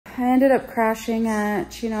I ended up crashing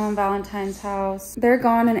at Chino and Valentine's house. They're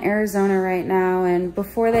gone in Arizona right now, and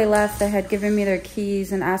before they left, they had given me their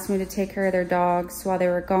keys and asked me to take care of their dogs while they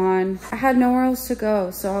were gone. I had nowhere else to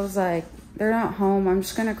go, so I was like, they're not home, I'm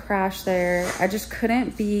just gonna crash there. I just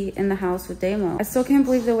couldn't be in the house with Damo. I still can't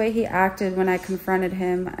believe the way he acted when I confronted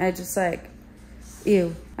him. I just like,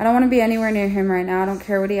 ew. I don't wanna be anywhere near him right now. I don't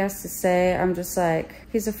care what he has to say. I'm just like,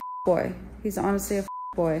 he's a boy. He's honestly a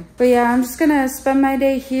boy. But yeah, I'm just gonna spend my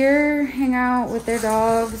day here, hang out with their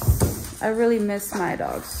dogs. I really miss my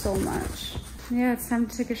dogs so much. Yeah, it's time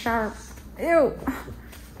to take a shower. Ew.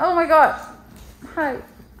 Oh my God. Hi.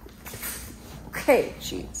 Okay,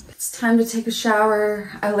 jeez. It's time to take a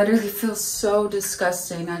shower. I literally feel so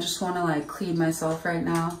disgusting. I just wanna like clean myself right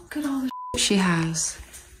now. Look at all the she has.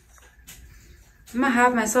 I'm gonna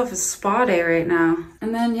have myself a spa day right now.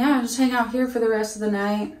 And then yeah, just hang out here for the rest of the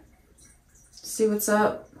night. See what's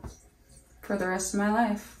up for the rest of my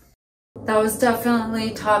life. That was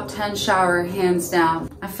definitely top 10 shower, hands down.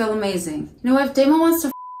 I feel amazing. You know what, if Damo wants to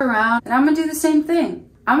f around, then I'm gonna do the same thing.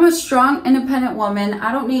 I'm a strong, independent woman.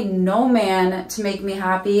 I don't need no man to make me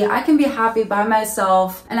happy. I can be happy by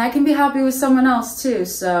myself, and I can be happy with someone else too.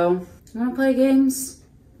 So, you wanna play games?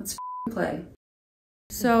 Let's play.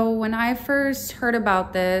 So when I first heard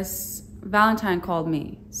about this, Valentine called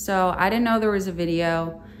me. So I didn't know there was a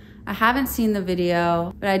video. I haven't seen the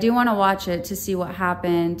video, but I do want to watch it to see what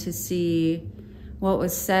happened, to see what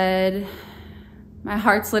was said. My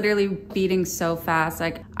heart's literally beating so fast.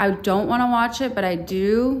 Like, I don't want to watch it, but I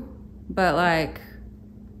do. But like,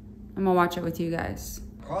 I'm gonna watch it with you guys.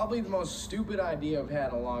 Probably the most stupid idea I've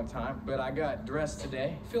had in a long time, but I got dressed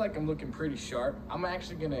today. I feel like I'm looking pretty sharp. I'm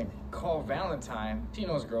actually gonna call Valentine,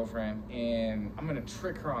 Chino's girlfriend, and I'm gonna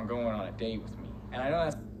trick her on going on a date with me. And I know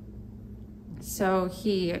that's... So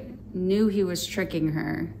he knew he was tricking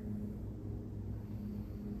her.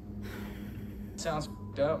 Sounds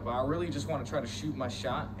up, but I really just want to try to shoot my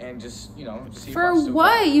shot and just, you know, see for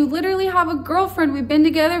what? You literally have a girlfriend. We've been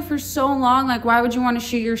together for so long. Like, why would you want to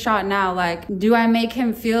shoot your shot now? Like, do I make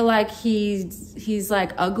him feel like he's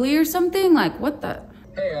like ugly or something? Like, what the?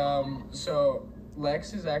 Hey, so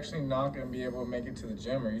Lex is actually not going to be able to make it to the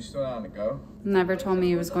gym. Are you still down to go? Never told me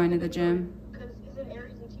he was going to the gym. Isn't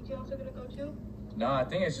Aries and TJ also gonna go too? No, I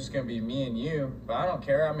think it's just going to be me and you, but I don't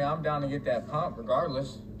care. I mean, I'm down to get that pump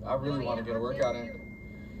regardless. I really want to get a workout in.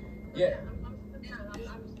 Yeah. I'm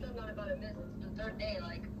still not about to miss. It's the third day,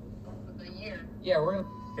 like, of the year. Yeah, we're in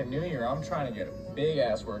the new year. I'm trying to get a big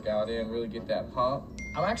ass workout in, really get that pump.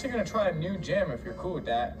 I'm actually gonna try a new gym if you're cool with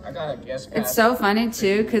that. I got a guest pass. It's so funny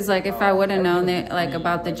too, cause like if I would have known that like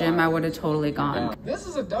about the gym, I would have totally gone. This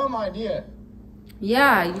is a dumb idea.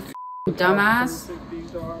 Yeah, you dumbass.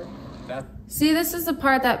 See, this is the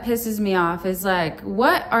part that pisses me off, is like,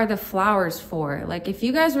 what are the flowers for? Like, if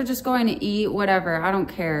you guys were just going to eat, whatever, I don't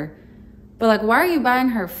care. But like, why are you buying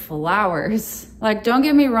her flowers? Like, don't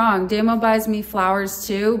get me wrong, Damo buys me flowers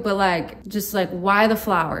too, but like, just like, why the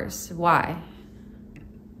flowers? Why?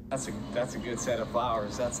 That's a good set of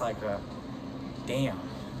flowers. That's like a, damn.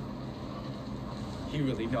 He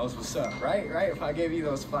really knows what's up, right? If I gave you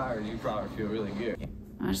those flowers, you'd probably feel really good.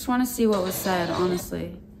 I just want to see what was said,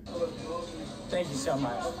 honestly. Thank you so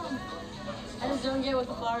much. I just don't get what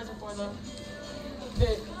the flowers are for, though.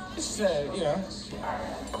 Just, you know.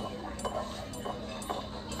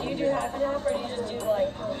 Do you do half and half, or do you just do,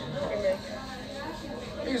 like, creamer?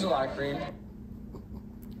 I use a lot of cream.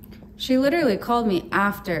 She literally called me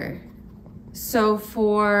after. So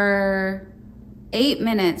for 8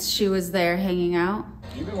 minutes, she was there hanging out.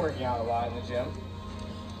 You've been working out a lot in the gym.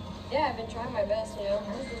 Yeah, I've been trying my best, you know.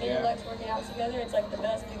 Me and Lex working out together, it's like the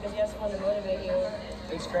best because you have someone to motivate you.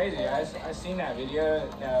 It's crazy. I seen that video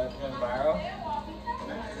that went viral,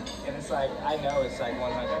 and it's like, I know it's like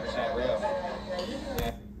 100% real.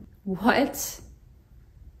 Yeah. What?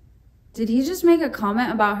 Did he just make a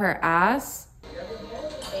comment about her ass?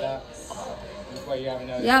 What, you haven't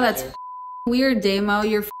noticed? Yeah, that's weird, Damo.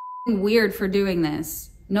 You're weird for doing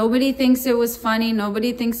this. Nobody thinks it was funny.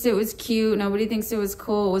 Nobody thinks it was cute. Nobody thinks it was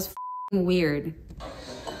cool. It was weird.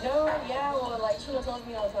 No, yeah, well, like, Chino tells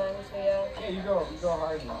me all the time, so yeah. Yeah, you go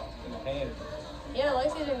hard in the paint. Yeah,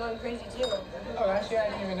 Lexi's been going crazy, too. Oh, actually, I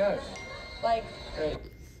didn't even notice. Like... Great.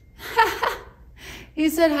 He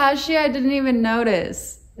said, has she? I didn't even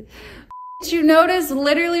notice. You notice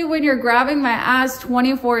literally when you're grabbing my ass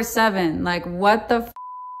 24/7. Like, what the f?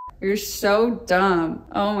 You're so dumb.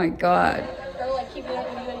 Oh my God. Or like keeping up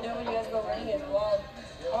with you and when you guys go running is wild.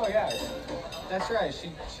 Oh yeah, that's right.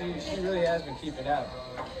 She really has been keeping up.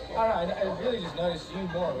 I don't know. I really just noticed you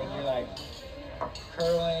more when you're like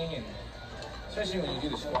curling and Especially when you do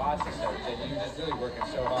the squats and stuff, that you're just really working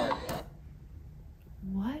so hard.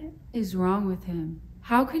 What is wrong with him?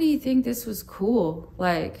 How could he think this was cool?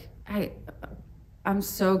 Like, I'm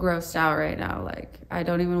so grossed out right now. Like, I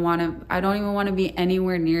don't even want to be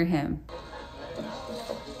anywhere near him.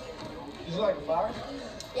 Is it like a flower?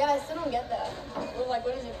 Yeah, I still don't get that. Well, like,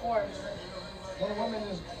 what is it for? When a woman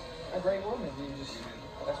is a great woman,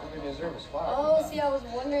 that's what they deserve, is flowers. Oh, see, I was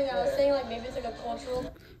wondering. I was saying, like, maybe it's like a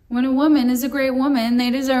cultural. When a woman is a great woman, they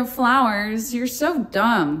deserve flowers. You're so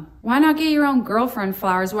dumb. Why not get your own girlfriend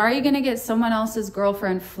flowers? Why are you gonna get someone else's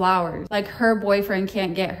girlfriend flowers? Like her boyfriend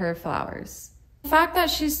can't get her flowers. The fact that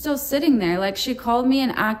she's still sitting there, like she called me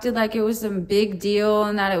and acted like it was some big deal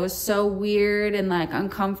and that it was so weird and like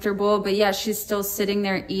uncomfortable, but yeah, she's still sitting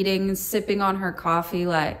there eating, sipping on her coffee.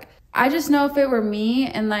 Like, I just know if it were me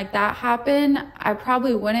and like that happened, I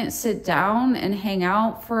probably wouldn't sit down and hang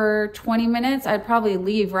out for 20 minutes. I'd probably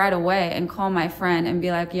leave right away and call my friend and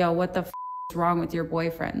be like, yo, what the f is wrong with your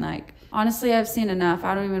boyfriend? Like, honestly, I've seen enough.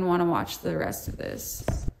 I don't even want to watch the rest of this.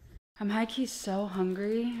 I'm high-key so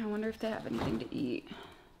hungry. I wonder if they have anything to eat.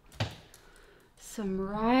 Some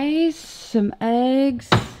rice, some eggs.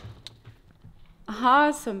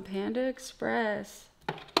 Aha, some Panda Express.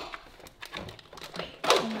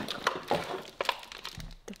 Oh my God.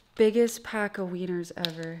 The biggest pack of wieners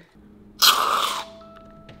ever. Oh,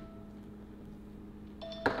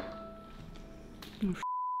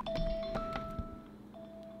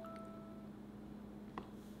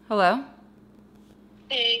 hello?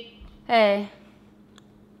 Hey. Hey.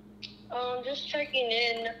 Just checking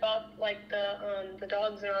in about like the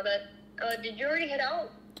dogs and all that. Did you already head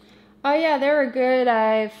out? Oh yeah, they were good.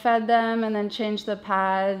 I fed them and then changed the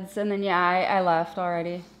pads and then yeah, I left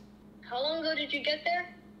already. How long ago did you get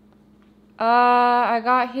there? I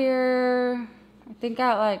got here, I think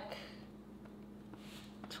at like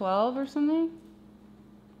 12 or something.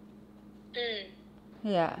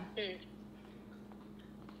 Yeah.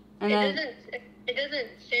 And It doesn't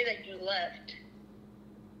say that you left.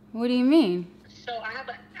 What do you mean? So I have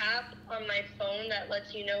an app on my phone that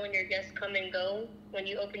lets you know when your guests come and go when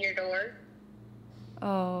you open your door.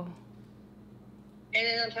 Oh. And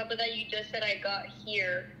then on top of that, you just said I got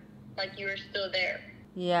here, like you were still there.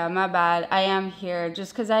 Yeah, my bad. I am here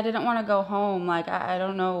just because I didn't want to go home. Like, I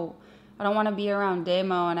don't know. I don't want to be around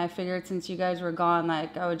Damo, and I figured since you guys were gone,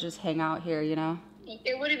 like, I would just hang out here, you know?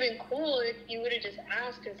 It would have been cool if you would have just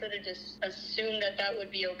asked instead of just assumed that that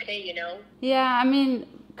would be okay, you know? Yeah, I mean,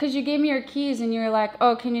 because you gave me your keys and you were like,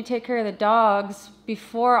 oh, can you take care of the dogs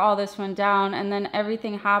before all this went down? And then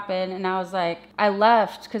everything happened and I was like, I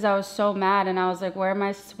left because I was so mad and I was like, where am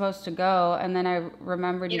I supposed to go? And then I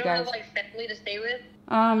remembered you guys. You don't have like family to stay with?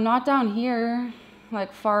 Not down here,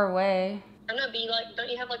 like far away. I'm not being like, don't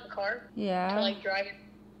you have like a car? Yeah. To like drive?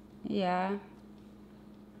 Yeah.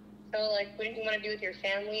 So like, wouldn't you want to be with your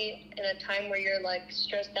family in a time where you're like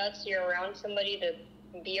stressed out so you're around somebody to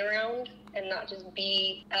be around and not just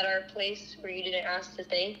be at our place where you didn't ask to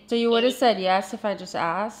stay? So you would have said yes if I just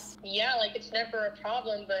asked? Yeah, like it's never a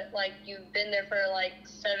problem, but like you've been there for like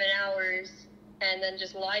 7 hours and then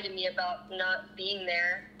just lied to me about not being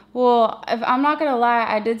there. Well, if I'm not gonna lie,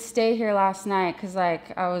 I did stay here last night because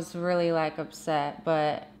like I was really like upset.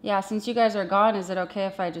 But yeah, since you guys are gone, is it okay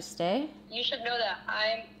if I just stay? You should know that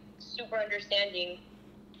I'm super understanding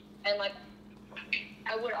and like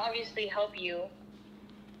I would obviously help you.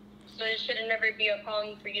 So it should never be a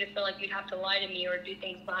problem for you to feel like you'd have to lie to me or do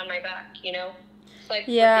things behind my back, you know? It's like,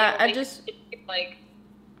 yeah, I just like,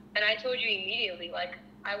 and I told you immediately, like,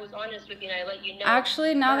 I was honest with you and I let you know.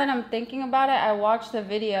 Actually, now that I'm thinking about it, I watched the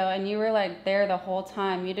video and you were like there the whole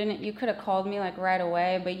time. You could have called me like right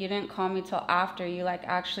away, but you didn't call me till after you like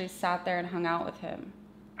actually sat there and hung out with him.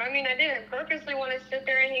 I mean, I didn't purposely want to sit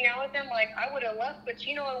there and hang out with him. Like, I would have left, but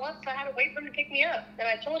Chino had left, so I had to wait for him to pick me up. And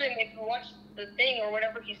I told him if you watched the thing or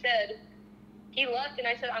whatever he said, he left, and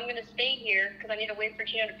I said, I'm going to stay here because I need to wait for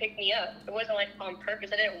Chino to pick me up. It wasn't like on purpose.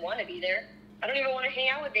 I didn't want to be there. I don't even want to hang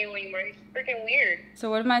out with Damo anymore. He's freaking weird. So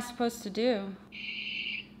what am I supposed to do?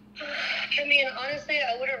 I mean, honestly,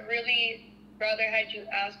 I would have really rather had you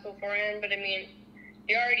ask beforehand, but I mean,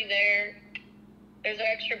 you're already there. There's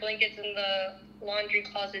extra blankets in the laundry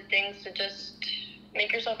closet things to just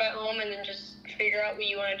make yourself at home and then just figure out what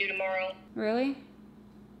you want to do tomorrow. Really?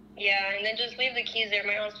 Yeah, and then just leave the keys there.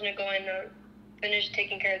 My aunt's going to go and finish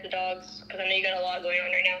taking care of the dogs because I know you got a lot going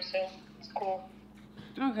on right now, so it's cool.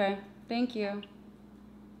 Okay, thank you.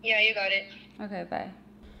 Yeah, you got it. Okay, bye.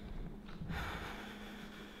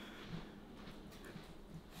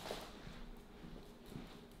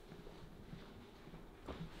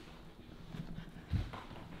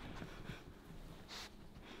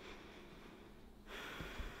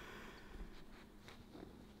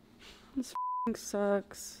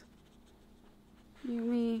 sucks.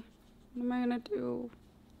 Yumi, what am I gonna do?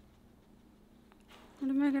 What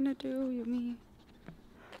am I gonna do, Yumi?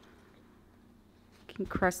 Fucking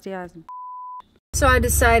crusty ass. So I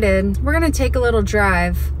decided we're gonna take a little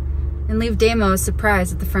drive and leave Damo a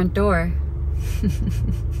surprise at the front door.